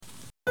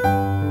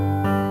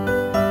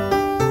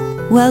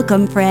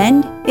Welcome,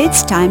 friend.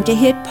 It's time to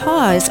hit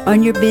pause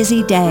on your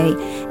busy day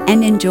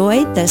and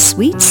enjoy the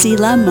Sweet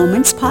Selah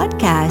Moments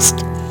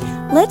podcast.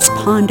 Let's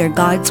ponder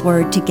God's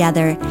Word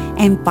together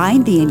and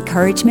find the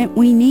encouragement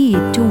we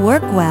need to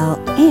work well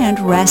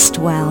and rest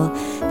well.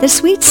 The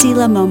Sweet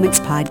Selah Moments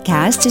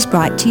podcast is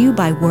brought to you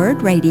by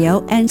Word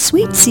Radio and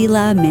Sweet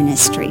Selah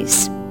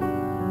Ministries.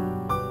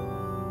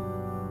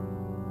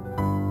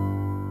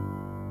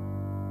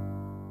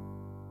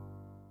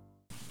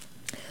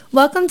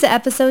 Welcome to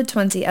episode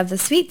 20 of the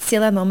Sweet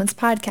Selah Moments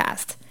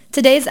podcast.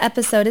 Today's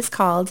episode is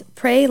called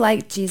Pray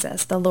Like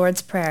Jesus, the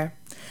Lord's Prayer.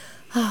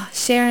 Oh,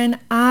 Sharon,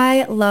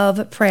 I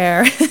love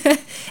prayer.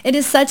 It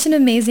is such an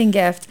amazing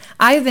gift.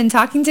 I've been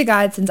talking to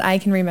God since I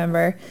can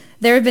remember.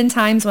 There have been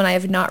times when I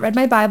have not read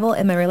my Bible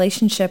and my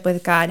relationship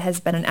with God has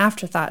been an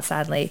afterthought,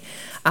 sadly,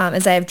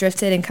 as I have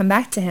drifted and come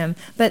back to Him.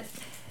 But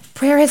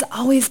prayer has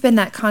always been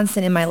that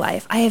constant in my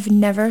life. I have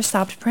never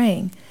stopped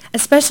praying.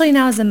 Especially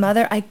now as a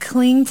mother, I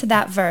cling to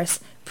that verse,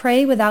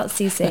 pray without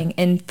ceasing,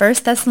 in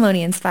 1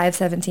 Thessalonians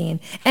 5:17.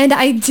 And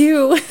I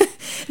do.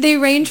 They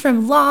range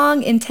from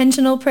long,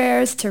 intentional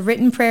prayers to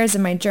written prayers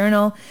in my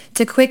journal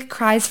to quick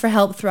cries for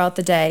help throughout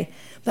the day.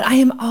 But I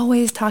am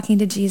always talking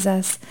to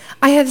Jesus.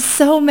 I have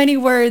so many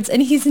words,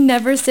 and He's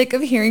never sick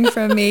of hearing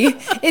from me.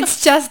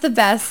 It's just the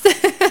best.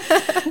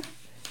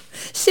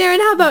 Sharon,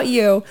 how about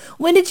you?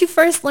 When did you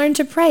first learn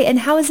to pray, and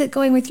how is it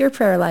going with your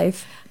prayer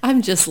life?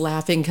 I'm just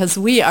laughing because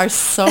we are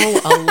so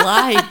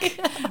alike.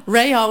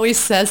 Ray always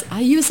says,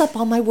 I use up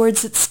all my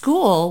words at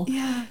school.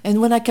 Yeah.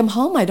 And when I come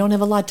home, I don't have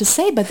a lot to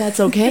say, but that's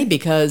okay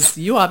because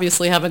you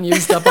obviously haven't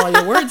used up all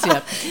your words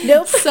yet.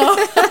 Nope. So,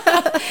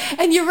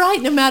 and you're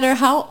right, no matter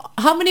how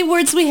many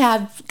words we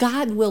have,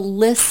 God will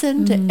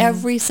listen to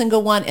every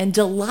single one and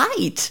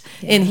delight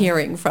in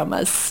hearing from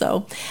us.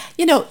 So,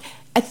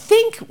 I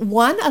think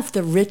one of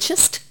the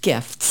richest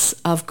gifts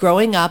of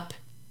growing up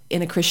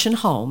in a Christian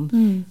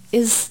home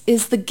is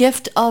the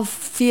gift of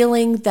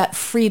feeling that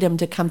freedom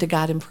to come to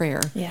God in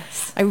prayer.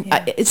 Yes.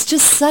 It's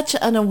just such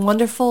a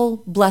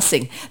wonderful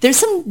blessing. There's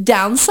some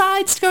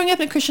downsides to growing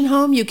up in a Christian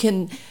home. You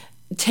can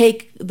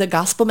take the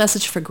gospel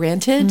message for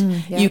granted.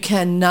 You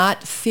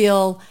cannot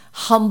feel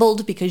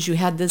humbled because you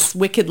had this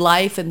wicked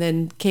life and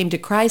then came to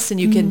Christ, and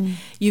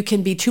you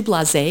can be too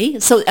blasé.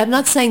 So I'm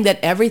not saying that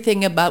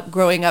everything about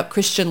growing up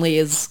Christianly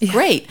is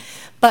great,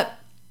 but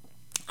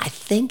I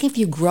think if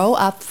you grow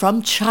up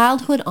from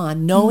childhood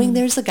on knowing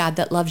there's a God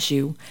that loves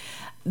you,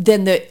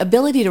 then the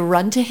ability to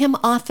run to Him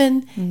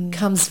often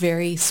comes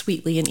very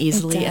sweetly and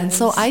easily. And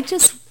so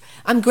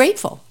I'm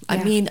grateful. Yeah.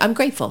 I mean, I'm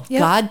grateful. Yep.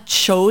 God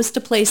chose to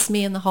place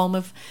me in the home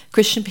of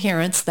Christian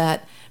parents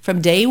that from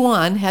day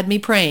one had me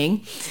praying.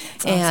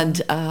 That's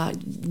awesome.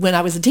 And when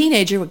I was a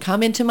teenager, would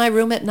come into my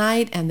room at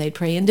night and they'd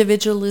pray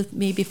individually with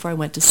me before I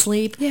went to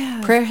sleep.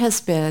 Yeah. Prayer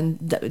has been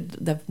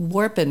the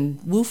warp and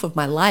woof of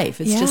my life.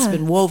 It's just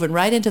been woven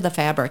right into the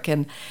fabric.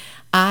 And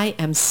I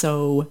am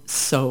so,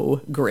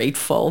 so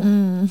grateful.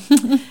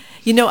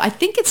 I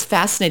think it's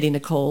fascinating,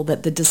 Nicole,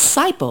 that the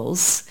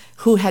disciples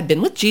who had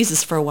been with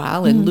Jesus for a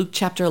while in Luke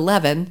chapter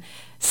 11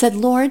 said,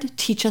 Lord,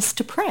 teach us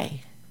to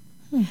pray.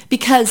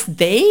 Because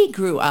they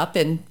grew up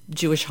in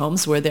Jewish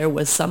homes where there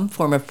was some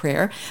form of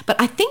prayer. But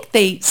I think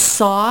they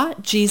saw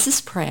Jesus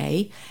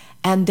pray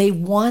and they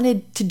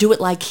wanted to do it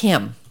like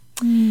Him.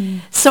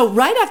 So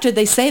right after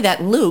they say that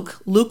in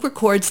Luke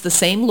records the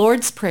same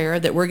Lord's Prayer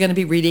that we're going to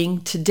be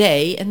reading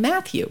today in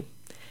Matthew.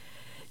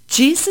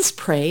 Jesus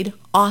prayed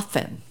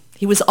often.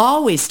 He was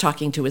always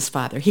talking to His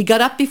Father. He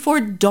got up before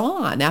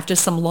dawn after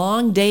some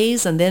long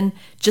days and then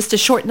just a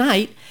short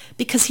night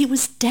because He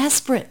was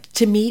desperate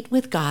to meet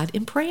with God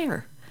in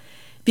prayer.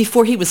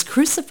 Before He was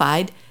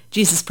crucified,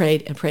 Jesus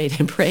prayed and prayed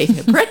and prayed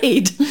and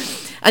prayed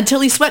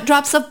until He sweat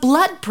drops of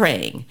blood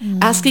praying,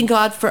 asking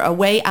God for a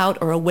way out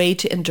or a way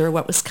to endure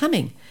what was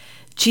coming.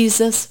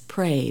 Jesus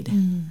prayed.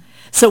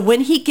 So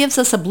when He gives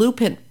us a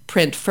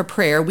blueprint for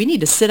prayer, we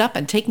need to sit up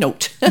and take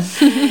note.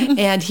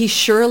 And He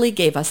surely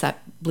gave us that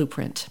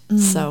blueprint.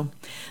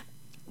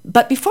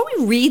 But before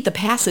we read the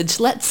passage,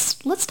 let's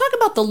talk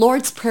about the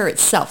Lord's Prayer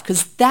itself,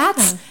 because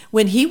that's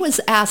when He was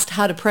asked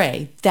how to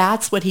pray.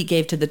 That's what He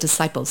gave to the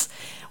disciples.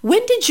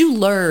 When did you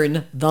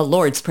learn the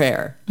Lord's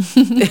Prayer?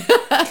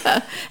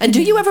 And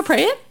do you ever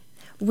pray it?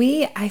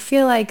 I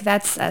feel like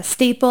that's a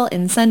staple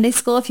in Sunday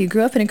school if you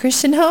grew up in a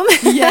Christian home.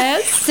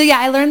 Yes. So yeah,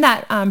 I learned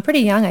that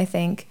pretty young, I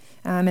think,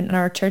 in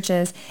our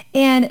churches.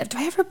 And do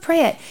I ever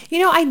pray it?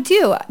 I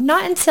do.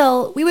 Not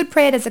until we would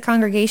pray it as a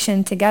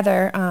congregation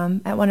together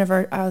at one of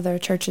our other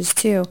churches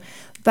too.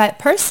 But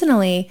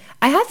personally,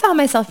 I have found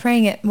myself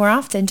praying it more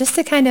often just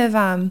to kind of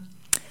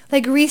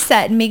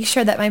reset and make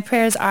sure that my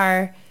prayers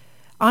are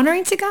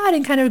honoring to God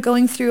and kind of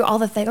going through all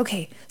the things.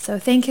 Okay, so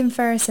thank Him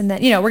first, and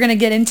then we're going to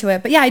get into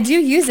it. But yeah, I do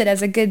use it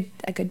as a good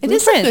blueprint. It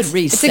is a good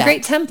reset. It's a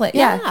great template.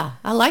 Yeah,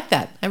 I like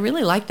that. I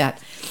really like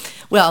that.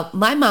 Well,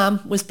 my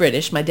mom was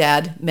British. My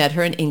dad met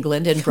her in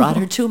England and brought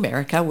her to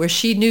America, where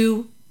she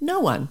knew No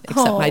one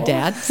except my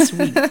dad.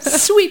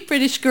 Sweet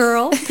British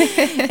girl.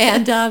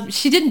 And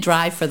she didn't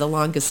drive for the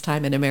longest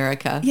time in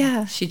America.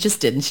 Yeah. She just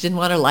didn't. She didn't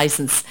want her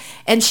license.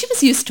 And she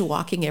was used to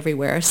walking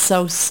everywhere.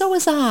 So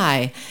was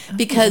I,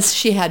 because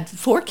she had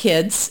 4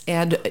 kids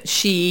and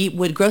she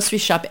would grocery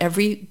shop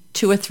every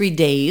 2 or 3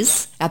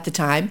 days at the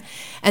time.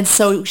 And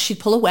so she'd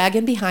pull a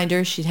wagon behind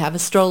her. She'd have a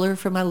stroller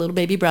for my little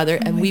baby brother.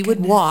 And we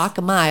would walk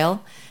a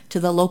mile to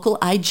the local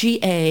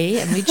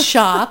IGA and we'd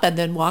shop and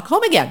then walk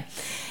home again.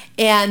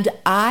 And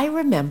I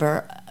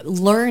remember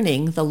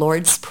learning the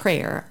Lord's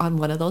Prayer on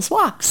one of those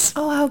walks.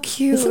 Oh, how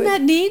cute. Isn't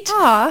that neat?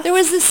 Aw. There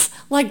was this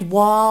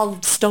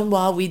stone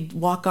wall we'd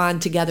walk on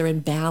together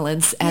in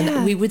balance,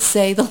 and we would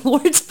say the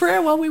Lord's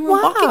Prayer while we were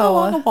walking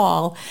along a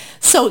wall.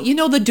 So,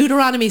 the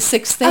Deuteronomy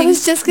 6 thing? I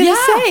was just going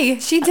to say,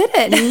 she did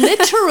it.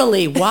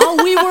 Literally, while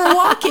we were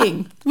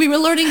walking, we were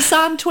learning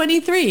Psalm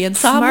 23 and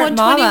Psalm Smart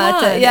 121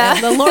 mama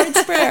and the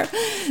Lord's Prayer.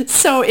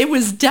 So it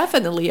was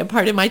definitely a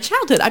part of my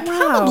childhood. I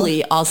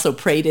probably also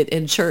prayed it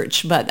in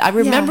church, but I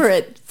remember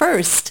it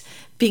first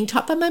being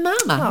taught by my mama.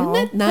 Oh, Isn't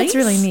that nice? That's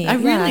really neat. I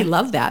really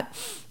love that.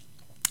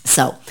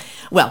 So,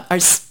 our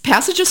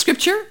passage of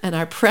scripture and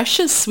our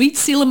precious sweet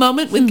Selah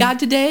moment with God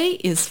today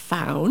is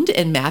found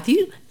in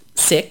Matthew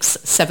 6,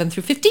 7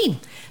 through 15.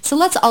 So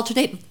let's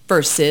alternate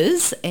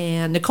verses.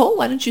 And Nicole,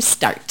 why don't you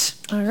start?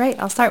 All right,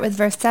 I'll start with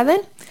verse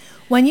 7.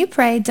 When you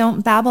pray,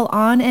 don't babble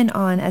on and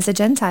on as the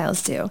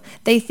Gentiles do.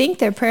 They think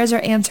their prayers are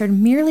answered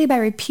merely by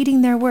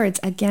repeating their words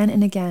again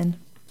and again.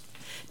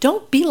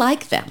 Don't be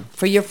like them,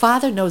 for your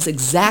Father knows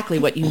exactly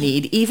what you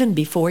need even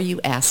before you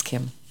ask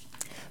him.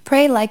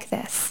 Pray like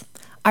this.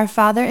 Our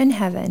Father in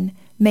heaven,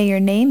 may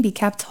your name be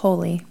kept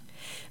holy.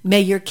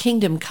 May your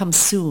kingdom come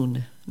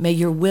soon. May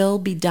your will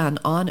be done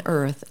on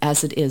earth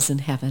as it is in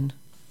heaven.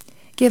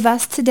 Give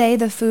us today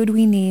the food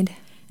we need.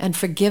 And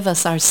forgive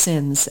us our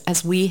sins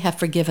as we have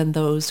forgiven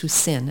those who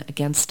sin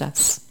against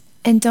us.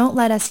 And don't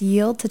let us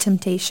yield to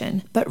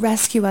temptation, but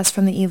rescue us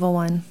from the evil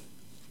one.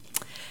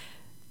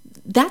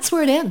 That's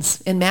where it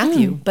ends in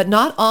Matthew, but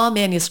not all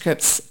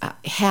manuscripts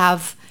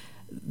have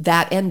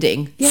that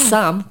ending. Yeah.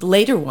 Some,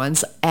 later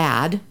ones,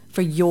 add,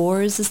 for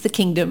yours is the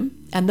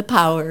kingdom and the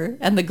power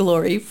and the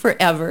glory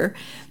forever.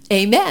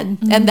 Amen.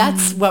 And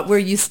that's what we're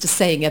used to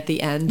saying at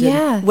the end.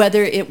 Yeah. And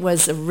whether it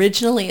was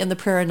originally in the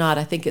prayer or not,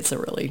 I think it's a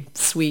really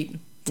sweet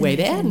way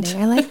to end.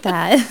 I like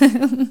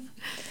that.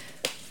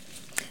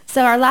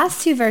 So our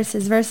last 2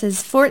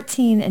 verses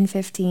 14 and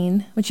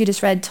 15, which you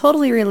just read,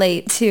 totally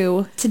relate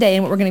to today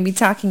and what we're going to be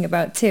talking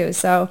about too.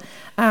 So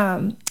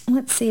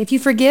let's see. If you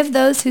forgive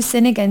those who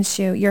sin against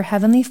you, your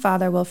heavenly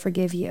Father will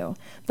forgive you.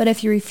 But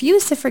if you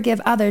refuse to forgive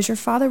others, your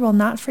Father will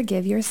not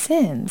forgive your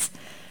sins.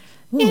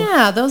 Ooh.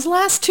 Yeah, those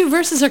last 2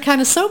 verses are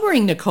kind of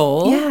sobering,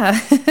 Nicole. Yeah.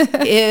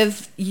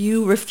 If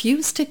you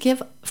refuse to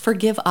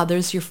forgive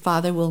others, your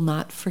Father will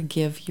not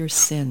forgive your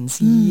sins.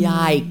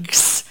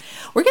 Yikes.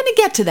 We're going to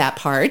get to that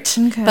part,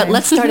 but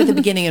let's start at the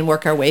beginning and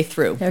work our way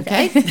through,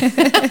 okay?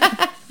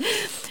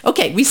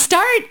 Okay, we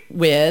start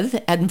with,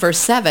 in verse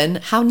 7,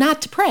 how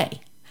not to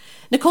pray.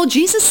 Nicole,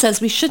 Jesus says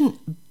we shouldn't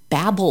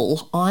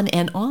babble on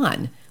and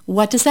on.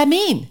 What does that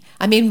mean?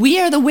 I mean, we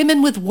are the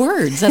women with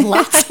words and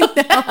lots of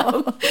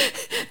them.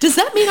 Does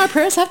that mean our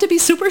prayers have to be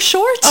super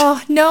short?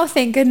 Oh, no,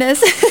 thank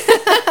goodness.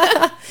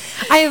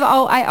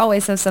 I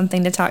always have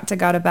something to talk to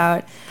God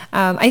about.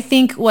 I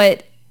think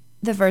what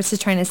the verse is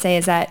trying to say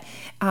is that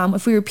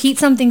if we repeat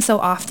something so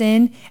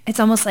often, it's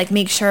almost like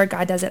make sure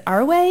God does it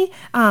our way.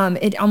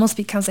 It almost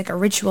becomes like a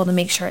ritual to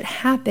make sure it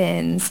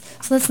happens.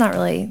 So that's not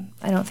really,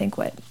 I don't think,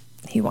 what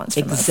he wants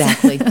from us.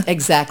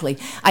 Exactly.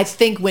 I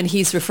think when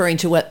he's referring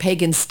to what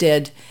pagans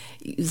did,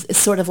 it's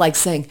sort of like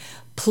saying,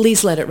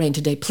 please let it rain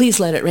today, please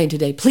let it rain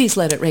today, please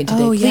let it rain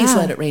today, please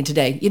let it rain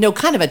today.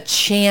 Kind of a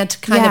chant,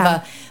 kind of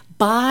a,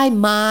 by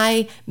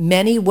my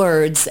many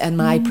words and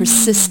my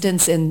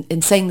persistence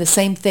in saying the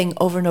same thing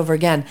over and over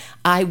again,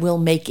 I will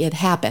make it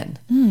happen.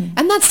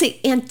 And that's the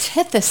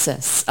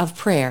antithesis of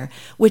prayer,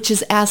 which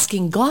is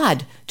asking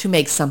God to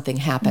make something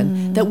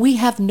happen that we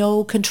have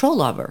no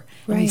control over.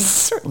 Right. And we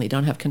certainly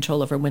don't have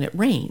control over when it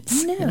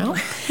rains. No.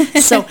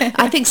 So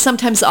I think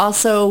sometimes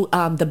also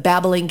the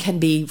babbling can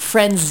be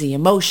frenzy,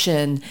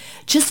 emotion,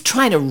 just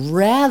trying to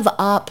rev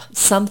up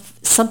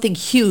something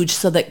huge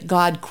so that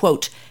God,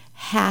 quote,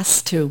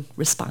 has to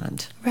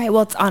respond. Right.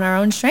 Well, it's on our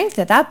own strength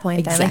at that point.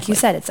 Exactly. Then, like you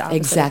said, it's opposite.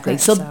 Exactly. Prayer,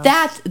 so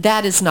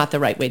that is not the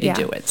right way to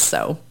do it.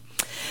 So,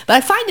 but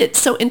I find it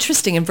so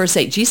interesting in verse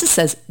 8. Jesus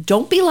says,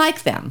 "Don't be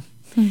like them,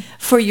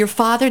 for your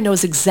Father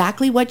knows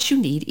exactly what you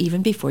need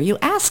even before you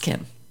ask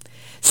him."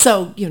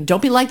 So,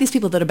 don't be like these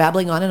people that are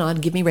babbling on and on.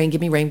 Give me rain,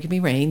 give me rain, give me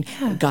rain.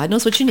 Yeah. God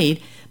knows what you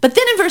need. But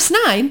then in verse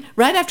 9,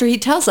 right after he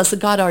tells us that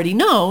God already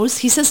knows,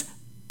 he says,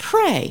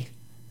 "Pray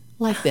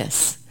like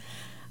this."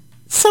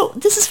 So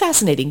this is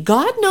fascinating.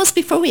 God knows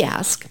before we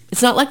ask.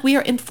 It's not like we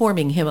are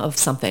informing him of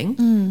something.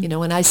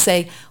 When I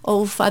say,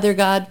 oh, Father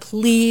God,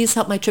 please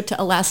help my trip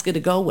to Alaska to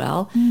go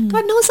well.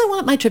 God knows I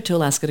want my trip to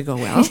Alaska to go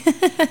well.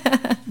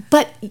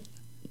 But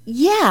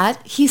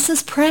yet he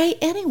says, pray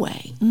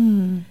anyway.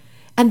 And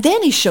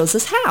then he shows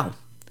us how.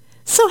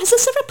 So has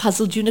this ever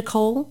puzzled you,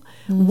 Nicole?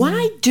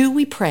 Why do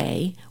we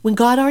pray when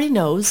God already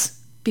knows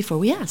before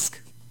we ask?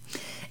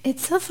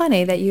 It's so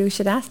funny that you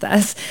should ask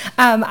this.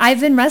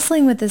 I've been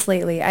wrestling with this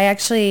lately. I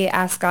actually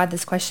asked God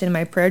this question in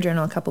my prayer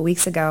journal a couple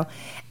weeks ago,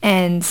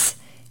 and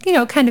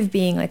kind of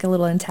being like a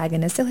little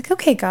antagonistic, like,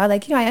 okay, God,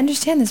 like, I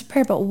understand this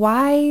prayer, but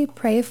why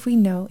pray if you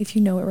know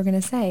what we're going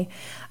to say?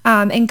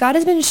 And God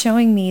has been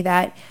showing me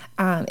that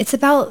it's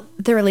about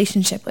the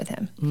relationship with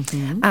him,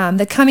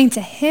 the coming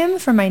to him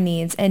for my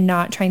needs and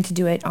not trying to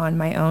do it on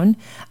my own.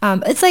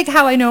 It's like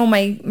how I know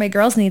my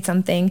girls need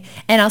something,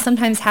 and I'll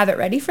sometimes have it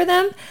ready for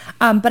them,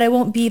 but I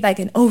won't be like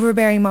an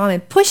overbearing mom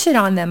and push it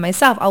on them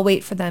myself. I'll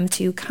wait for them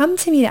to come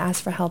to me to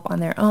ask for help on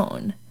their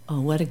own. Oh,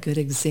 what a good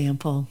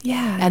example.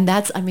 Yeah. And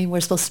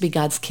we're supposed to be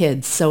God's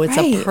kids, so it's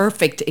a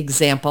perfect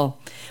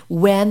example.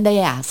 When they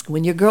ask,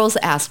 when your girls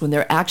ask, when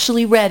they're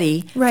actually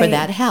ready for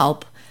that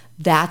help,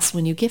 that's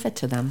when you give it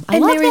to them. I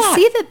love they that.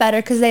 receive it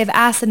better because they've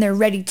asked and they're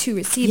ready to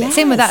receive it.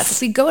 Same with us.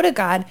 If we go to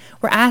God,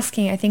 we're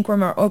asking, I think we're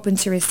more open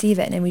to receive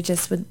it, and we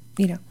just would,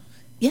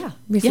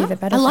 receive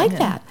it better. I like from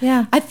him. that.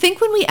 Yeah. I think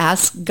when we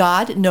ask,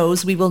 God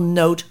knows we will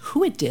note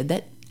who it did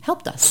that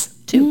helped us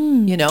too.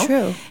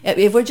 True.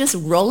 If we're just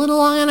rolling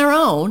along on our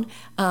own,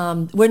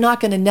 we're not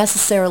going to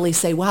necessarily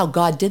say, wow,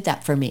 God did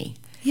that for me.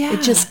 Yeah.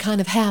 It just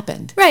kind of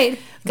happened. Right.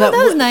 But that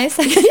was nice.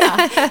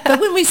 But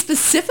when we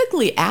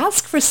specifically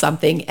ask for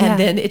something and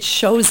then it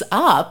shows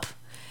up,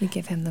 we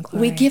give him the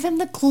glory. We give him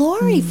the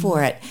glory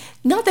for it.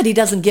 Not that he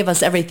doesn't give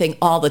us everything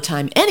all the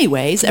time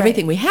anyways. Right.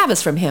 Everything we have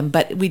is from him,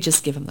 but we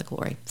just give him the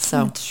glory.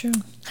 So that's true.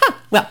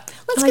 Well,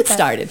 let's get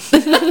started.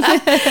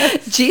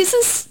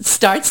 Jesus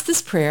starts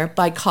this prayer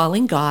by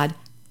calling God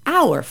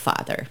our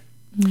Father.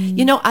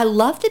 I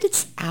love that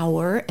it's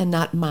our and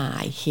not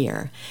my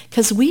here,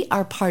 because we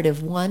are part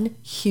of one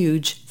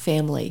huge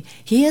family.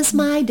 He is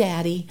my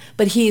daddy,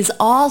 but he is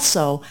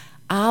also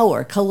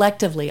our,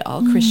 collectively,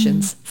 all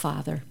Christians'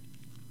 Father.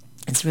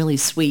 It's really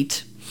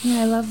sweet.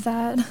 Yeah, I love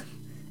that.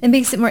 It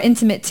makes it more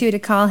intimate, too, to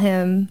call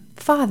him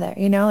Father,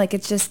 like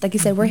it's just, like you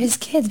said, we're his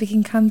kids. We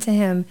can come to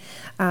him.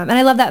 And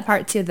I love that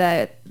part, too,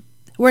 that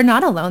we're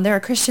not alone. There are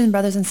Christian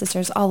brothers and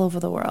sisters all over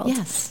the world.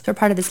 Yes. We're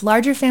part of this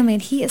larger family,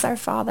 and he is our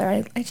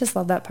Father. I just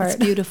love that part.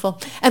 It's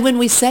beautiful. And when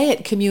we say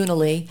it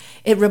communally,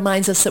 it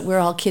reminds us that we're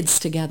all kids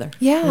together.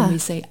 Yeah. When we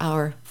say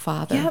our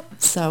Father.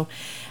 Yep. So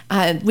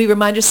we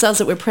remind ourselves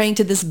that we're praying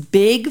to this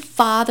big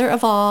Father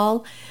of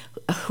all,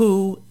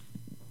 who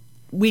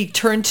we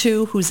turn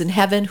to, who's in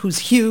heaven, who's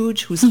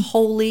huge, who's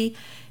holy.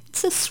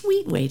 It's a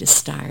sweet way to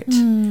start.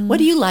 What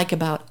do you like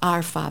about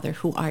our Father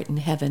who art in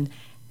heaven?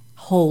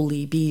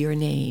 Holy be your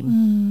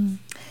name.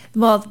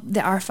 Well,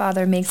 the Our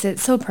Father makes it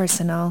so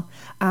personal.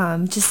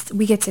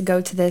 We get to go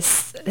to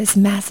this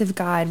massive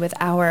God with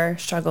our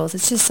struggles.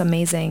 It's just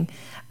amazing.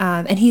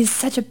 And he's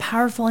such a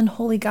powerful and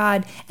holy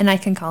God, and I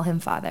can call him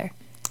Father.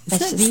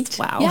 That's just neat?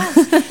 Wow.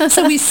 Yeah.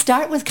 So we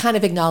start with kind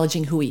of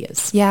acknowledging who he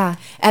is. Yeah.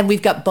 And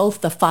we've got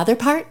both the Father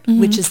part,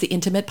 which is the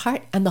intimate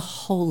part, and the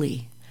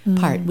holy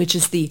part, which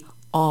is the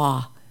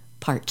awe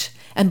part.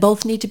 And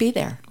both need to be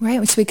there.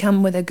 Right, so we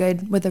come with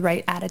the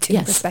right attitude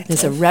and perspective.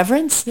 There's a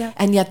reverence,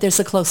 and yet there's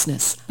a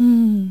closeness.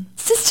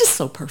 It's just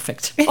so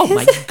perfect. Oh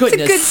my goodness.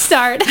 It's a good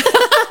start.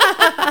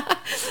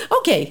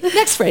 Okay,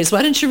 next phrase.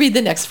 Why don't you read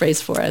the next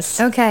phrase for us?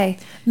 Okay.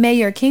 May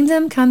your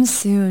kingdom come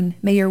soon.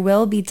 May your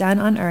will be done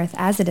on earth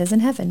as it is in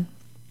heaven.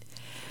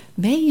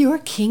 May your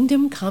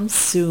kingdom come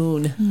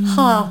soon.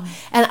 And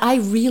I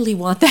really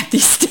want that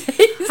these days.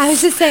 I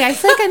was just saying, I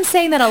feel like I'm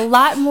saying that a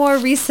lot more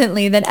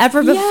recently than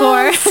ever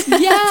before. Yes. It's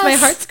my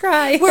heart's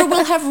cry. Where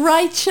we'll have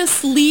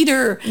righteous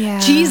leader,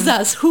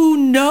 Jesus, who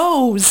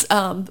knows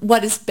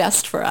what is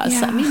best for us.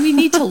 Yeah. I mean, we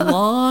need to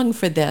long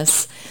for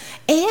this.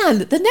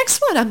 And the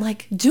next one, I'm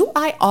like, do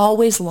I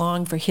always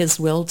long for his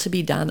will to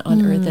be done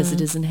on earth as it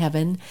is in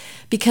heaven?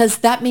 Because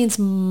that means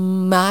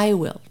my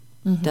will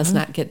does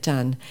not get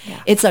done.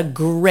 Yeah. It's a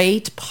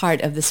great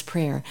part of this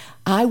prayer.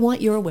 I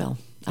want your will.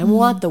 I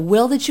want the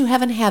will that you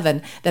have in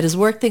heaven that has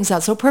worked things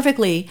out so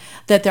perfectly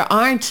that there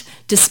aren't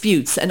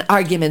disputes and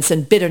arguments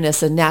and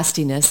bitterness and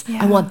nastiness.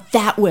 Yeah. I want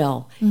that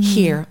will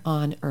here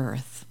on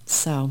earth.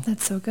 So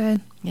that's so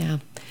good. Yeah.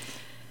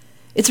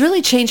 It's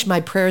really changed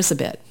my prayers a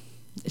bit.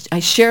 I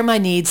share my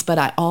needs, but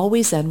I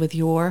always end with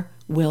your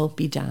will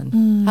be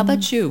done. How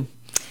about you?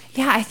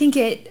 Yeah, I think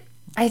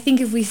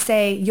if we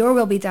say your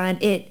will be done,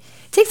 it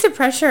takes the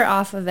pressure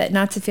off of it,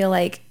 not to feel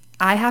like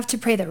I have to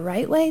pray the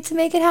right way to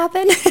make it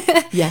happen.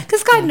 Yeah.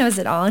 Because God knows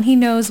it all, and he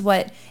knows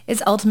what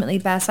is ultimately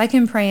best. I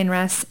can pray and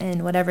rest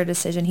in whatever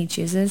decision he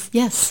chooses.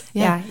 Yes.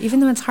 Yeah.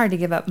 Even though it's hard to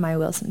give up my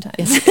will sometimes.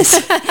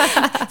 Yes.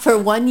 For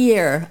 1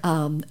 year,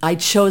 I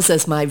chose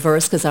as my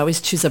verse, because I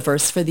always choose a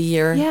verse for the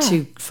year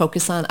to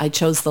focus on. I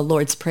chose the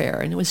Lord's Prayer.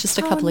 And it was just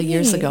a couple of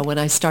years ago when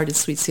I started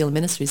Sweet Selah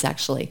Ministries,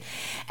 actually.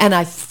 And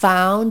I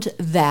found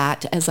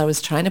that as I was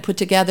trying to put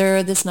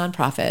together this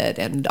nonprofit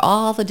and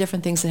all the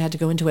different things that had to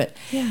go into it,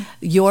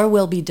 your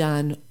will be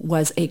done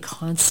was a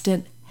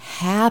constant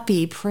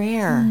happy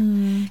prayer,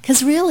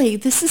 because really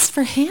this is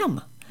for him.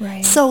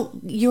 Right. So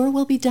your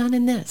will be done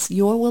in this,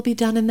 your will be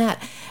done in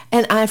that.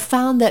 And I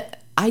found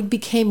that I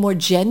became more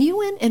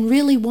genuine and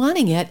really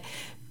wanting it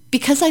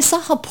because I saw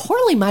how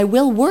poorly my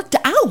will worked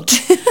out.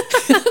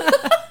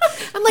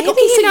 I'm like, Maybe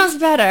okay, he knows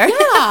better.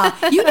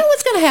 Yeah, you know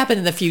what's going to happen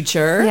in the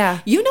future. Yeah.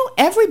 You know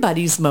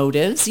everybody's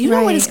motives. You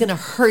know what is Right. going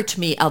to hurt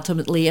me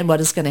ultimately and what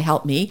is going to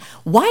help me.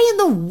 Why in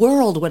the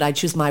world would I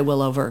choose my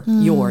will over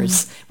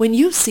yours when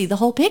you see the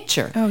whole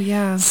picture? Oh,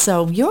 yeah.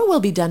 So your will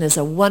be done is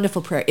a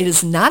wonderful prayer. It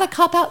is not a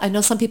cop-out. I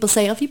know some people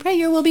say, oh, if you pray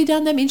your will be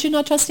done, that means you're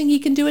not trusting he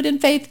can do it in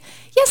faith.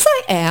 Yes,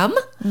 I am.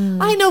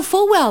 I know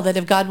full well that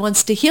if God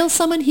wants to heal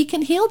someone, he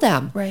can heal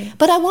them. Right.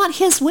 But I want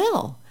his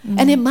will.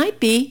 And it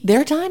might be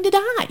their time to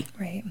die.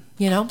 Right.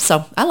 You know,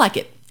 so I like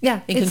it.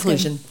 Yeah, In it's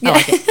conclusion, good. I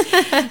like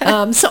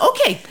it. So,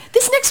 okay,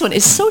 this next one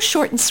is so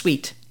short and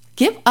sweet.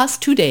 Give us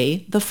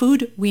today the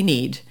food we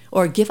need,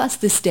 or give us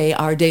this day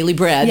our daily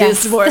bread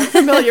Yes. is a more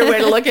familiar way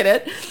to look at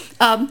it.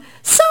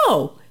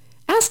 So,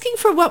 asking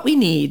for what we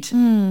need,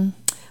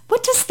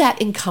 what does that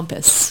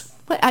encompass?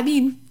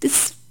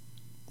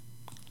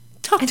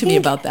 Talk to me think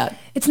about that.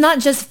 It's not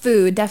just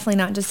food, definitely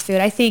not just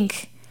food.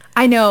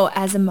 I know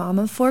as a mom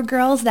of 4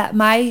 girls that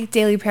my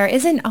daily prayer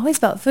isn't always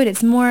about food.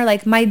 It's more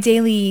like my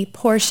daily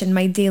portion,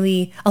 my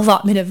daily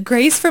allotment of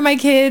grace for my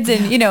kids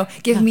and,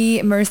 give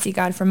me mercy,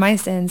 God, for my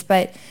sins,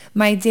 but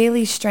my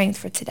daily strength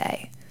for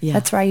today. Yeah.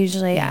 That's where I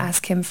usually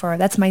ask him for.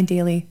 That's my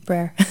daily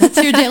prayer.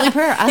 That's your daily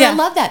prayer. And Yeah. I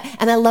love that.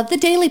 And I love the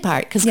daily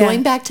part because Yeah.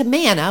 going back to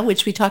manna,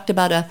 which we talked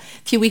about a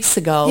few weeks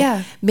ago,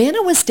 Yeah.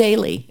 manna was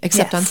daily,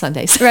 except Yes. on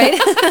Sundays. Right.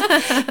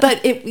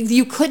 But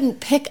you couldn't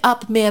pick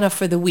up manna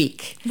for the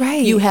week.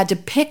 Right. You had to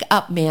pick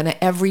up manna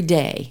every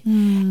day.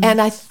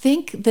 And I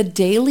think the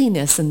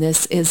dailiness in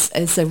this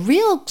is a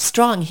real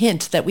strong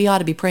hint that we ought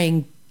to be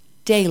praying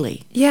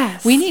daily.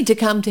 Yes. We need to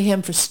come to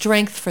him for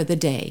strength for the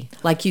day,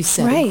 like you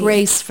said, Right.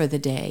 grace for the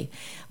day,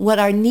 what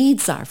our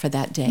needs are for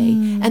that day,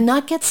 and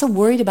not get so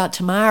worried about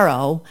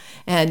tomorrow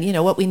and,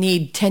 what we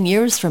need 10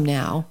 years from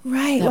now.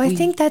 Right. that Well, I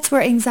think that's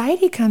where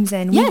anxiety comes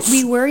in. Yes.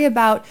 We worry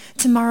about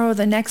tomorrow,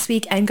 the next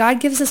week, and God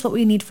gives us what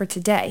we need for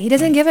today. He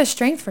doesn't give us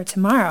strength for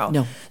tomorrow.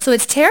 No. So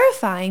it's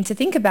terrifying to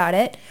think about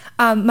it.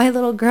 My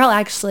little girl,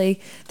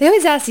 actually, they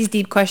always ask these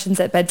deep questions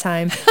at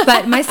bedtime,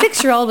 but my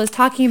 6-year-old was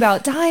talking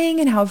about dying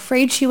and how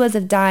afraid she was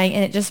of dying,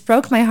 and it just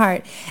broke my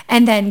heart.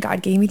 And then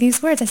God gave me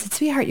these words. I said,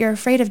 sweetheart, you're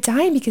afraid of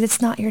dying because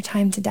it's not your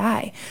time to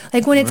die.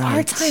 Like when it's our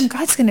Right. time,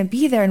 God's going to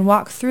be there and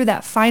walk through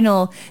that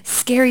final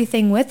scary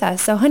thing with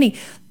us. So honey,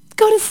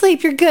 go to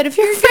sleep. You're good. If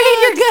you're afraid,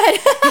 you're good.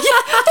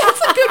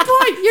 That's a good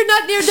point. You're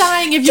not near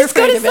dying if you're Just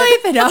go afraid to of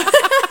it. sleep. No.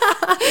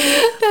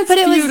 That's But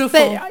beautiful.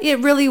 but it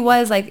really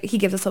was like he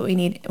gives us what we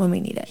need when we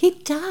need it. He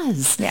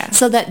does. Yeah.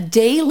 So that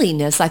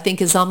dailiness, I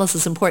think, is almost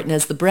as important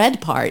as the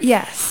bread part.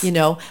 Yes.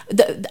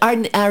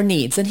 Our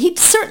needs. And he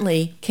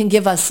certainly can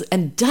give us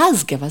and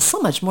does give us so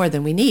much more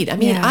than we need. I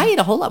mean, Yeah. I eat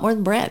a whole lot more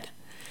than bread.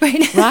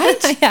 Right.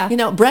 Right?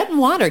 Yeah. Bread and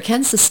water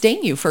can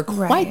sustain you for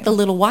quite Right. the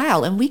little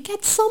while. And we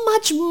get so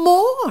much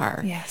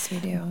more. Yes, we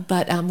do.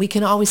 But we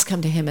can always come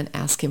to him and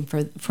ask him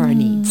for our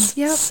needs.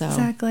 Yep,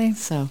 exactly.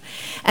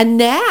 And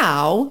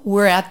now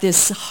we're at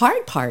this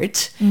hard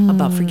part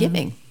about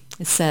forgiving.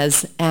 It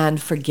says,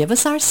 and forgive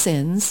us our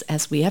sins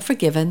as we have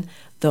forgiven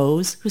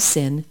those who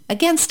sin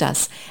against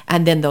us.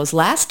 And then those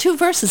last 2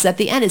 verses at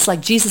the end, it's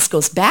like Jesus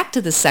goes back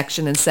to this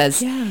section and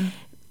says, Yeah.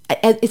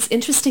 it's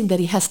interesting that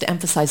he has to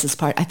emphasize this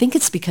part. I think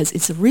it's because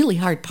it's a really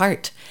hard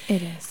part.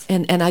 It is.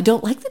 And I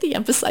don't like that he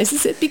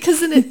emphasizes it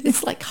because then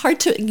it's like hard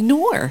to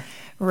ignore.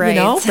 Right.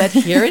 But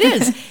here it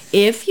is.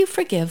 If you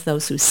forgive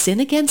those who sin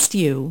against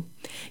you,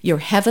 your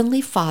heavenly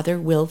Father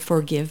will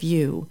forgive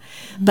you.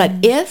 But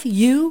if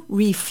you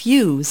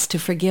refuse to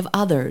forgive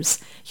others,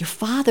 your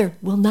Father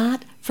will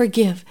not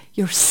forgive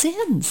your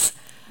sins.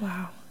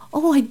 Wow.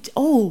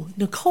 Oh,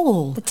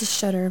 Nicole. That's a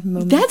shudder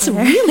moment. That's a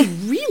there. really,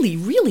 really,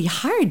 really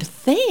hard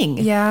thing.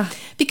 Yeah.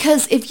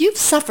 Because if you've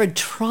suffered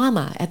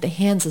trauma at the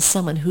hands of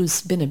someone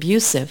who's been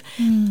abusive,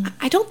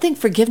 I don't think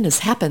forgiveness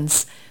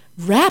happens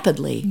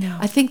rapidly. No,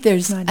 I think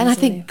there's, not and I easily.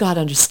 think God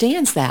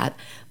understands that.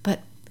 But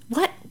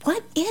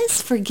what is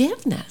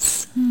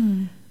forgiveness?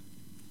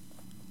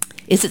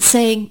 Is it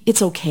saying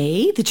it's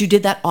okay that you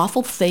did that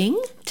awful thing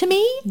to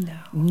me? No.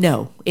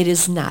 No, it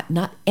is not.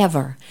 Not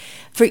ever.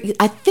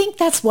 I think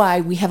that's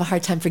why we have a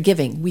hard time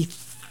forgiving. We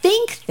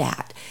think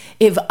that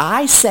if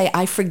I say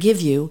I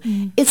forgive you,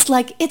 it's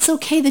like it's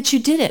okay that you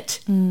did it.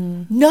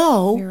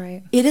 No, You're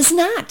right. it is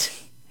not.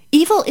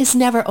 Evil is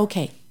never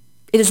okay.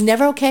 It is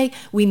never okay.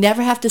 We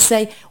never have to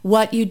say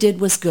what you did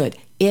was good.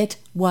 It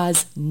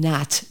was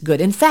not good.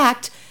 In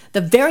fact,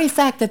 the very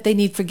fact that they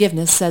need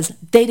forgiveness says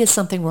they did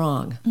something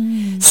wrong.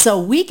 So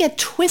we get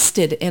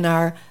twisted in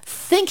our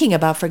thinking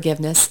about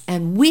forgiveness,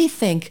 and we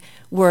think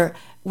we're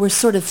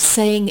sort of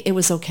saying it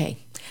was okay.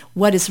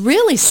 What it's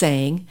really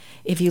saying,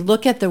 if you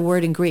look at the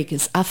word in Greek,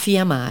 is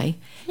aphiemai,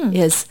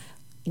 is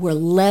we're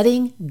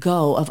letting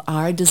go of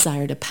our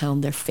desire to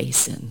pound their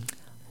face in.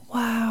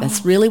 Wow.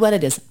 That's really what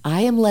it is.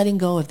 I am letting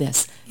go of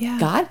this.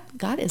 Yeah.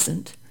 God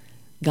isn't.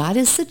 God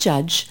is the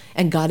judge,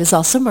 and God is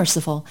also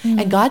merciful,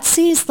 and God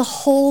sees the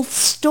whole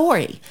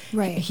story.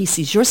 Right. He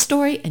sees your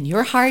story and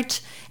your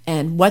heart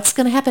and what's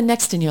going to happen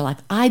next in your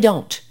life. I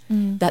don't.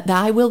 That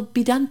thy will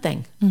be done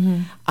thing.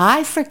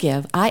 I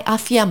forgive. I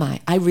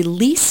afiamai. I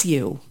release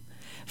you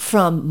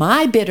from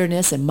my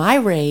bitterness and my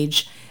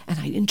rage, and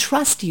I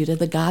entrust you to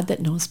the God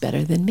that knows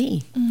better than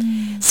me.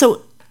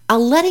 So a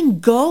letting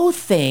go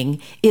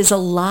thing is a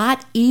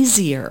lot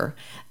easier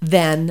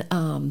than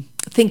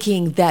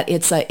thinking that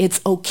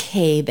it's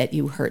okay that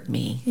you hurt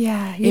me.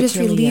 Yeah, you're just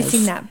really releasing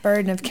is. that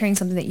burden of carrying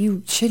something that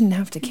you shouldn't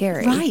have to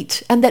carry.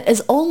 Right. And that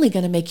is only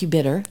going to make you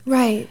bitter.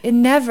 Right. It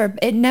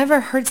never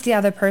hurts the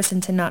other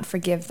person to not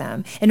forgive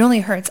them. It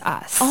only hurts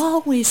us.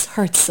 Always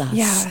hurts us.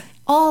 Yeah.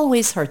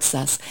 Always hurts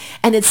us.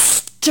 And it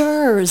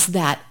stirs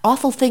that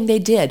awful thing they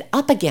did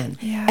up again.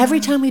 Yeah.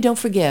 Every time we don't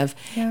forgive,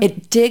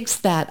 it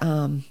digs that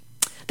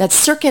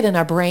circuit in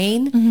our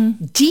brain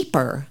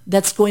deeper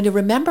that's going to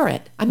remember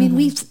it. I mean,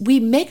 we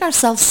make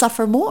ourselves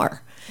suffer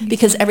more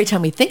because every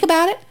time we think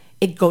about it,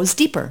 it goes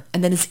deeper,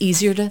 and then it's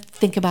easier to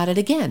think about it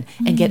again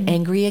and get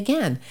angry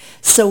again.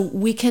 So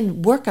we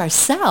can work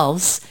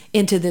ourselves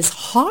into this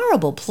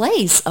horrible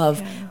place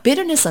of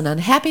bitterness and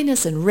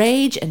unhappiness and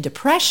rage and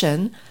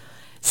depression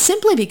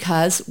simply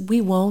because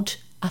we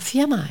won't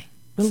afiamai,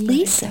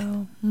 release it.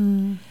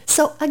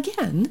 So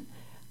again,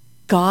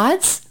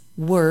 God's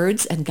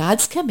words and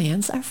God's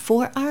commands are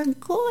for our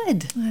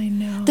good. I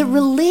know. The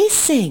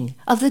releasing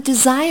of the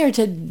desire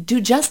to do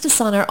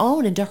justice on our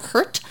own and to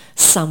hurt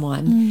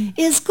someone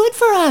is good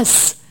for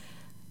us.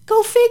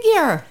 Go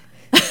figure.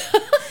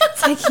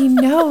 It's like he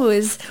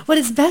knows what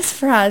is best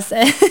for us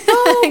and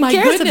Oh my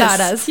cares goodness. about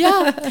us.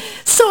 Yeah.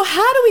 So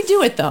how do we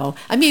do it though?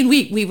 I mean,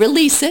 we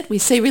release it. We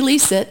say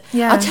release it.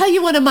 Yeah. I'll tell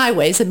you one of my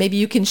ways, and maybe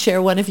you can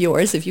share one of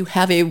yours if you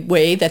have a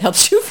way that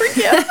helps you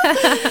forgive.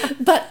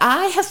 But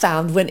I have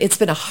found when it's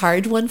been a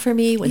hard one for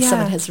me, when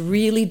someone has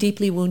really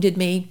deeply wounded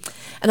me,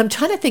 and I'm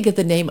trying to think of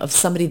the name of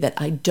somebody that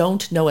I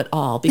don't know at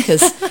all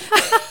because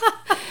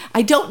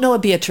I don't know a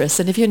Beatrice.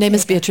 And if your name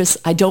is Beatrice,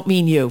 I don't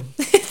mean you.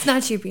 It's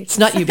not you, Beatrice. It's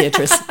not you,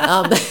 Beatrice.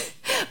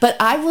 But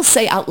I will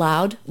say out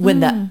loud when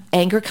the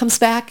anger comes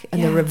back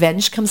and the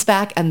revenge comes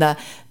back and the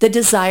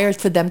desire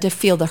for them to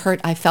feel the hurt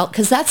I felt,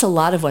 because that's a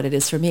lot of what it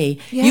is for me.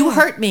 Yeah. You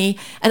hurt me,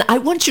 and I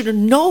want you to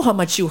know how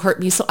much you hurt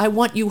me, so I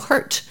want you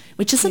hurt,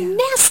 which is a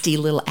nasty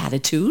little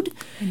attitude.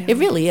 It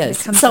really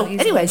is. It comes So so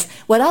easily. anyways,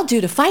 what I'll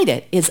do to fight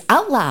it is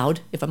out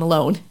loud, if I'm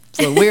alone, it's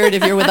a little weird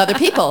if you're with other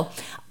people,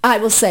 I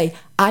will say,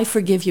 I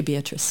forgive you,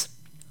 Beatrice.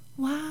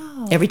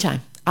 Wow. Every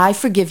time. I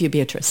forgive you,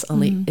 Beatrice,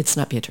 only it's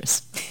not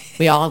Beatrice.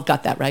 We all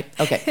got that, right?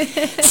 Okay.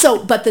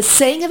 So, but the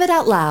saying of it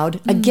out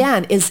loud,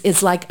 again,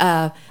 is like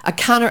a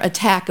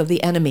counterattack of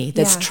the enemy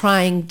that's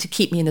trying to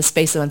keep me in a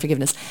space of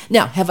unforgiveness.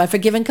 Now, have I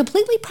forgiven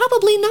completely?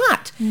 Probably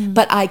not.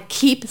 But I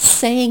keep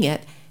saying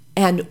it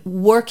and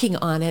working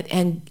on it.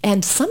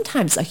 And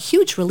sometimes a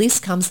huge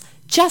release comes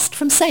just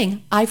from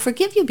saying, I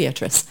forgive you,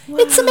 Beatrice. Wow.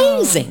 It's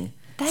amazing.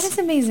 That is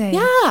amazing.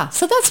 Yeah.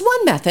 So that's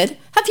one method.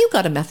 Have you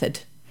got a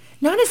method?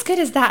 Not as good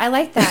as that. I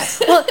like that.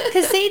 Well,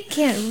 because Satan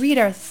can't read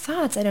our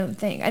thoughts, I don't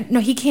think. No,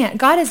 he can't.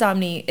 God is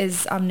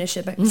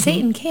omniscient, but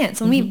Satan can't.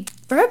 So when we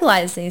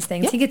verbalize these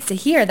things, he gets to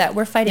hear that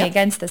we're fighting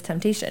against this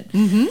temptation.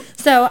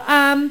 So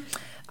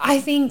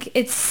I think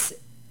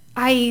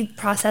I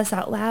process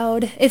out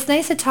loud. It's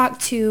nice to talk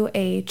to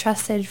a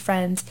trusted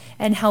friend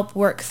and help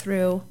work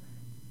through,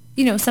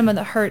 some of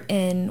the hurt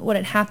in what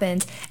had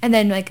happened. And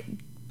then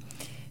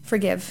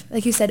forgive.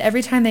 Like you said,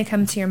 every time they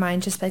come to your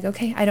mind, just like,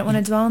 okay, I don't want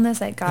to dwell on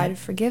this. Like, God,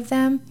 forgive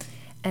them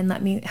and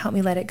help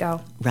me let it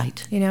go.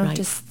 Right. Right.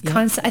 Just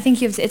constant. I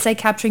think it's like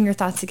capturing your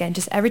thoughts again.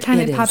 Just every time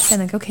it pops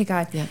in, like, okay,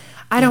 God,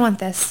 I don't want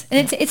this.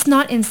 And it's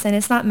not instant.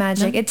 It's not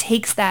magic. No. It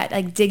takes that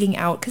degging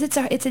out because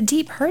it's a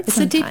deep hurt. It's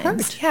sometimes. A deep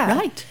hurt. Yeah.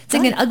 Right. It's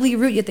like an ugly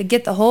root. You have to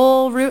get the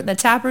whole root and the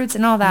tap roots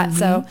and all that.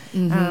 So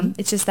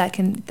it's just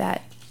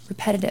that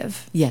repetitive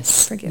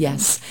forgiveness.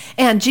 Yes.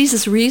 And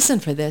Jesus'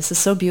 reason for this is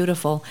so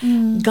beautiful.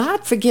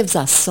 God forgives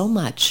us so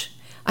much.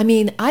 I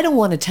mean, I don't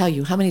want to tell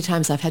you how many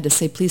times I've had to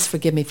say, please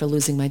forgive me for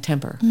losing my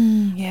temper.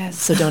 Yes.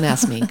 So don't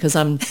ask me because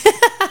I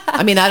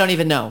don't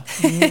even know.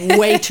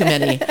 Way too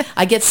many.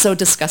 I get so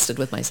disgusted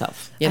with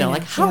myself.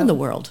 How in the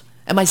world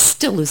am I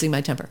still losing my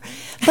temper?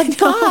 But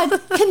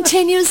God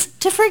continues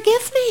to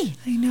forgive me.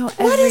 I know.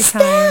 What is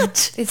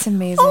that? It's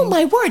amazing. Oh,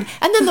 my word.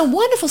 And then the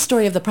wonderful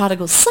story of the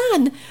prodigal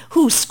son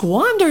who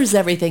squanders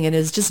everything and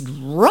is just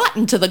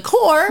rotten to the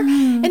core.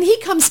 And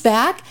he comes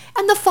back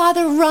and the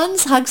father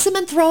runs, hugs him,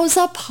 and throws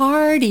a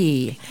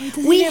party.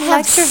 We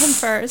lecture him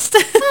first.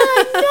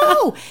 I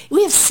know.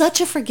 We have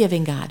such a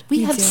forgiving God.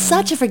 We have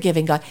such a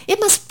forgiving God. It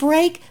must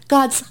break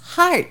God's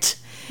heart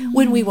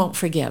when we won't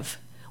forgive.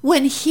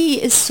 When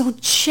he is so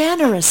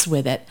generous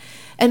with it.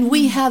 And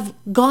we have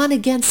gone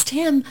against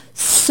him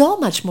so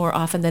much more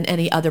often than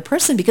any other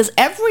person because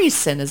every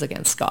sin is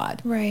against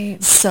God.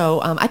 Right. So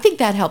I think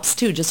that helps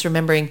too, just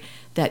remembering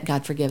that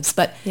God forgives.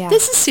 But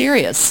this is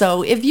serious.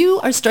 So if you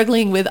are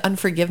struggling with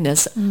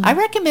unforgiveness, I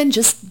recommend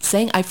just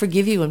saying, I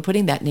forgive you, and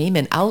putting that name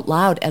in out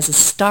loud as a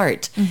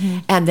start,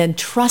 and then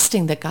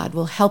trusting that God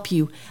will help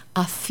you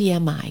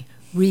aphiamai,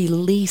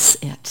 release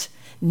it.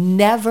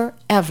 Never,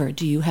 ever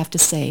do you have to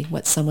say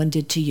what someone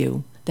did to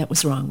you that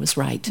was wrong was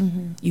right.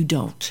 You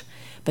don't.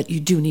 But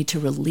you do need to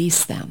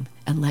release them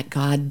and let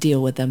God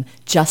deal with them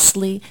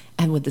justly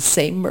and with the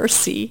same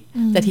mercy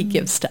that he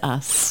gives to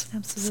us.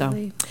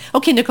 Absolutely. So,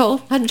 okay, Nicole,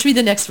 why don't you read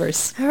the next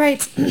verse? All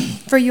right.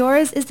 For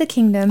yours is the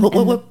kingdom.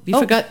 You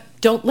forgot.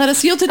 Don't let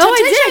us yield to temptation.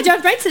 Oh, I did. I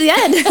jumped right to the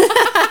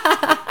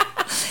end.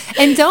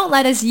 And don't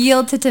let us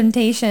yield to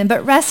temptation,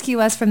 but rescue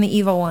us from the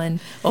evil one.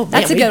 Oh,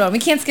 That's a good one. We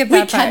can't skip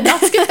that part. We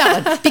cannot skip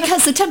that one,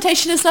 because the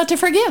temptation is not to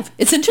forgive.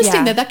 It's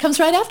interesting that comes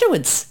right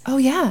afterwards. Oh,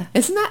 yeah.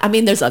 Isn't that? I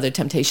mean, there's other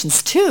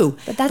temptations too.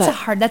 But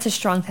that's a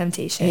strong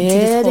temptation to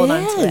just hold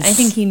on to it. I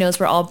think he knows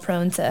we're all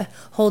prone to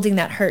holding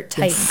that hurt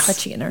tight and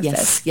clutching in our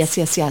fists.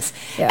 Yes.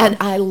 Yeah. And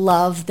I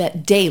love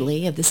that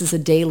daily, if this is a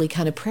daily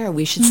kind of prayer,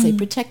 we should say,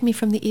 protect me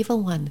from the evil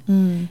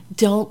one.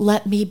 Don't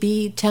let me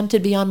be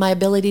tempted beyond my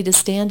ability to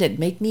stand it.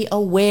 Make me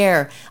aware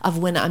of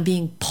when I'm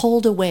being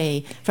pulled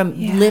away from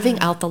living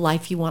out the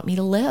life you want me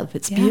to live.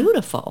 It's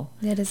beautiful.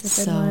 That is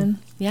a good one.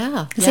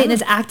 Yeah. Satan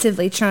is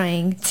actively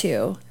trying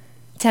to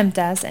tempt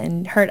us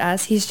and hurt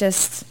us.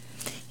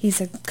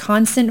 He's a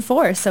constant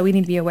force, so we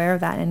need to be aware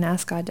of that and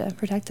ask God to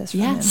protect us from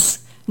him.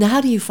 Now,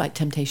 how do you fight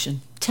temptation?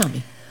 Tell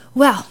me.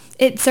 Well,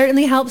 it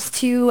certainly helps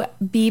to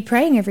be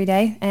praying every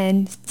day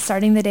and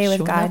starting the day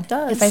with God.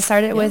 Does. If I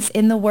start it with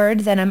in the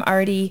Word, then I'm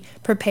already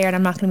prepared.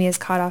 I'm not going to be as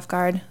caught off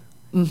guard.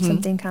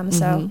 Something comes.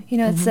 So,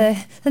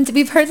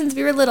 we've heard since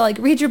we were little, like,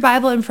 read your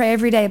Bible and pray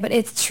every day, but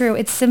it's true.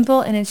 It's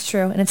simple and it's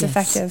true and it's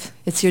effective.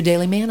 It's your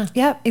daily manna.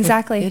 Yep,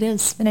 exactly. It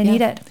is. And I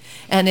need it.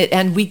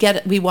 And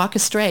we walk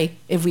astray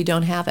if we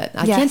don't have it.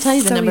 I can't tell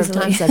you the number of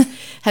times I've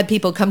had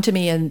people come to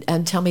me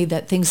and tell me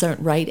that things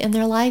aren't right in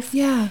their life.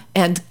 Yeah.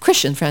 And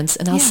Christian friends,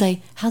 and I'll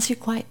say, how's your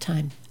quiet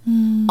time?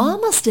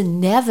 Almost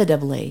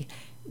inevitably,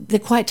 the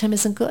quiet time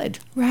isn't good.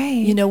 Right.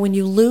 You know, when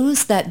you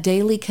lose that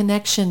daily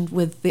connection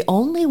with the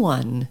only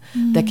one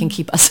that can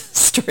keep us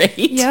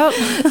straight,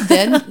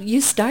 then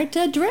you start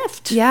to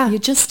drift. Yeah. You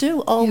just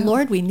do. Oh,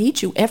 Lord, we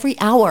need you every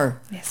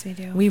hour. Yes, we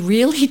do. We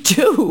really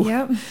do.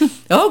 Yep.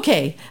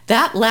 Okay,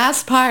 that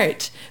last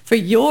part. For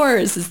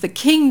yours is the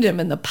kingdom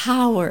and the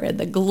power and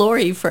the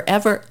glory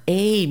forever.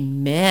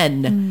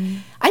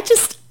 Amen.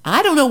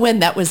 I don't know when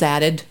that was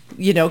added,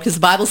 because the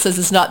Bible says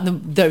it's not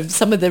in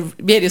some of the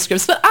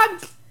manuscripts, but I'm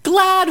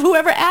glad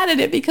whoever added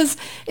it, because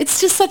it's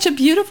just such a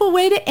beautiful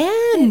way to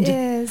end. It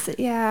is,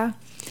 yeah.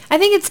 I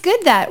think it's good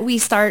that we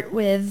start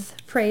with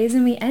praise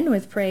and we end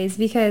with praise,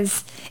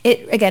 because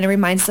it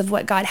reminds us of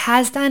what God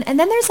has done. And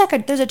then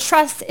there's a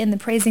trust in the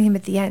praising him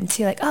at the end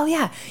too. Like, oh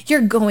yeah, you're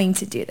going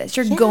to do this.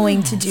 You're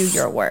going to do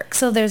your work.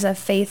 So there's a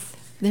faith.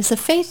 There's a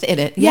faith in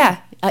it. Yeah.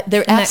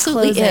 There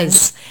absolutely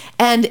is.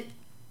 And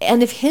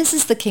if his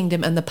is the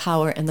kingdom and the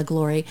power and the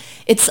glory,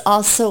 it's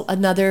also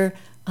another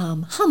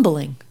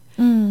humbling.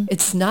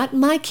 It's not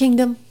my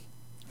kingdom,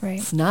 right?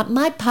 It's not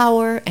my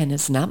power, and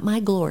it's not my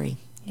glory.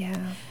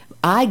 Yeah.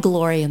 I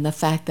glory in the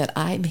fact that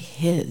I'm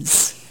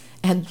his,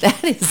 and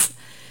that is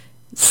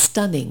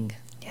stunning.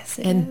 Yes,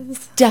 it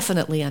is.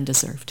 Definitely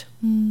undeserved.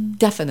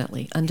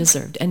 Definitely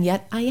undeserved. And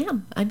yet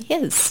I'm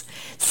his.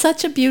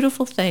 Such a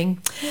beautiful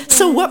thing.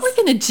 So what we're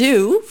going to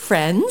do,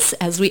 friends,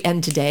 as we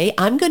end today,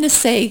 I'm going to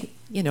say,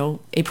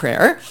 a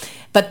prayer,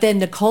 but then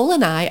Nicole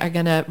and I are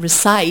going to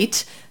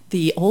recite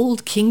the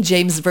old King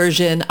James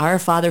Version, Our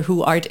Father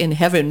who art in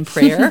heaven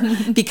prayer,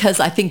 because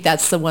I think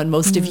that's the one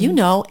most of you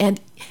know. And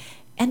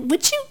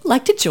would you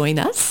like to join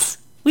us?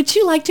 Would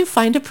you like to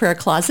find a prayer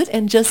closet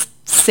and just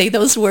say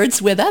those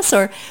words with us,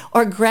 or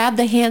grab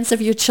the hands of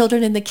your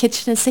children in the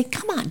kitchen and say,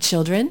 come on,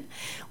 children,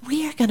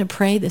 we are going to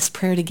pray this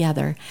prayer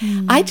together.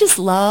 I just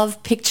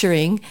love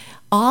picturing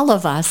all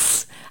of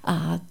us,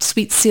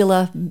 Sweet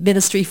Selah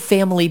Ministry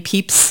family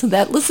peeps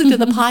that listen to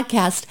the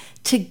podcast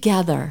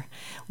together,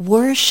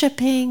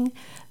 worshiping,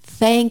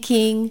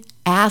 thanking,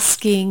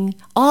 asking,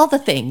 all the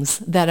things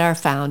that are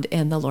found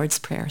in the Lord's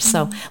Prayer.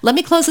 So let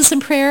me close this in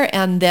prayer,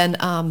 and then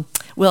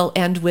we'll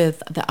end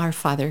with the Our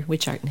Father,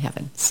 which art in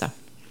heaven. So,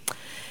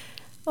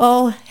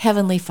 oh,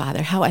 Heavenly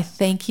Father, how I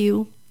thank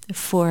you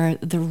for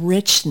the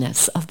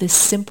richness of this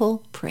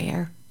simple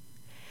prayer,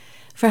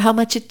 for how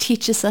much it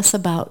teaches us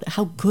about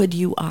how good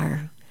you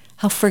are,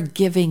 how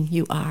forgiving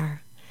you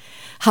are,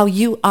 how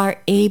you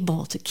are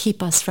able to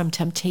keep us from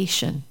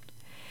temptation.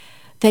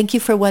 Thank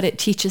you for what it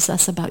teaches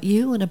us about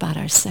you and about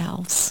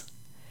ourselves.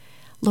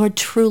 Lord,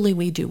 truly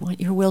we do want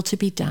your will to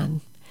be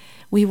done.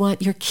 We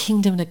want your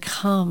kingdom to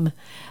come.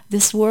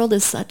 This world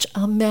is such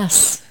a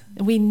mess.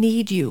 We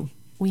need you.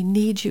 We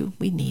need you.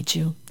 We need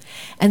you.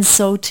 And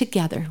so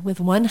together, with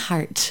one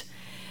heart,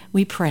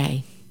 we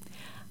pray,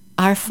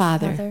 Our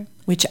Father,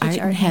 which art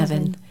in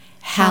heaven,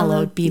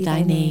 hallowed be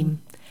thy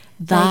name.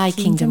 Thy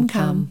kingdom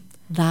come.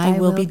 Thy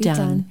will be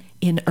done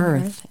in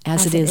earth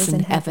as it is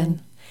in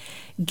heaven.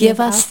 Give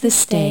us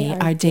this day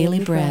our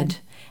daily bread,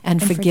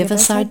 and forgive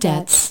us our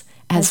debts,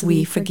 as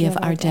we forgive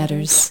our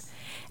debtors.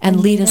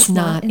 And lead us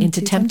not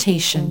into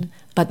temptation,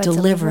 but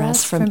deliver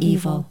us from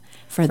evil.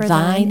 For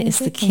thine is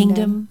the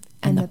kingdom,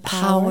 and the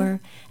power,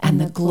 and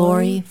the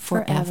glory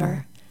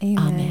forever.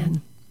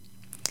 Amen.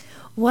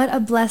 What a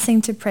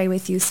blessing to pray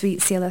with you,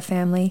 Sweet Selah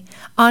family,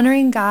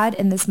 honoring God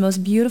in this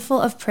most beautiful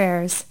of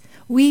prayers.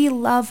 We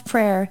love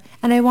prayer,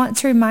 and I want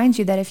to remind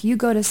you that if you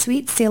go to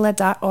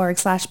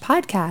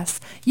sweetselah.org/podcast,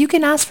 you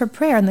can ask for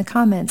prayer in the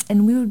comments,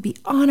 and we would be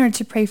honored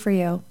to pray for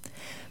you.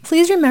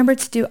 Please remember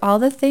to do all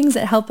the things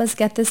that help us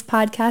get this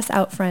podcast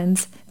out,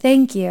 friends.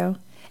 Thank you.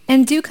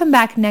 And do come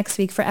back next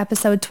week for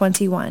episode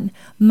 21,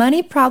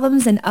 Money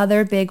Problems and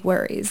Other Big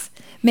Worries.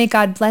 May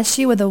God bless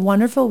you with a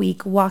wonderful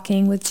week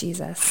walking with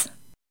Jesus.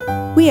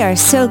 We are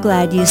so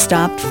glad you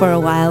stopped for a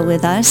while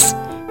with us.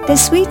 The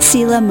Sweet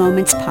Selah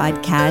Moments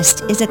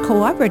podcast is a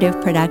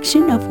cooperative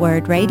production of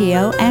Word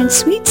Radio and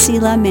Sweet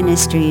Selah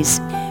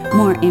Ministries.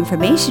 More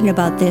information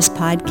about this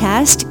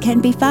podcast can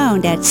be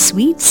found at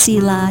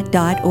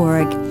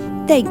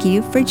sweetselah.org. Thank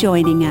you for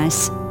joining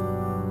us.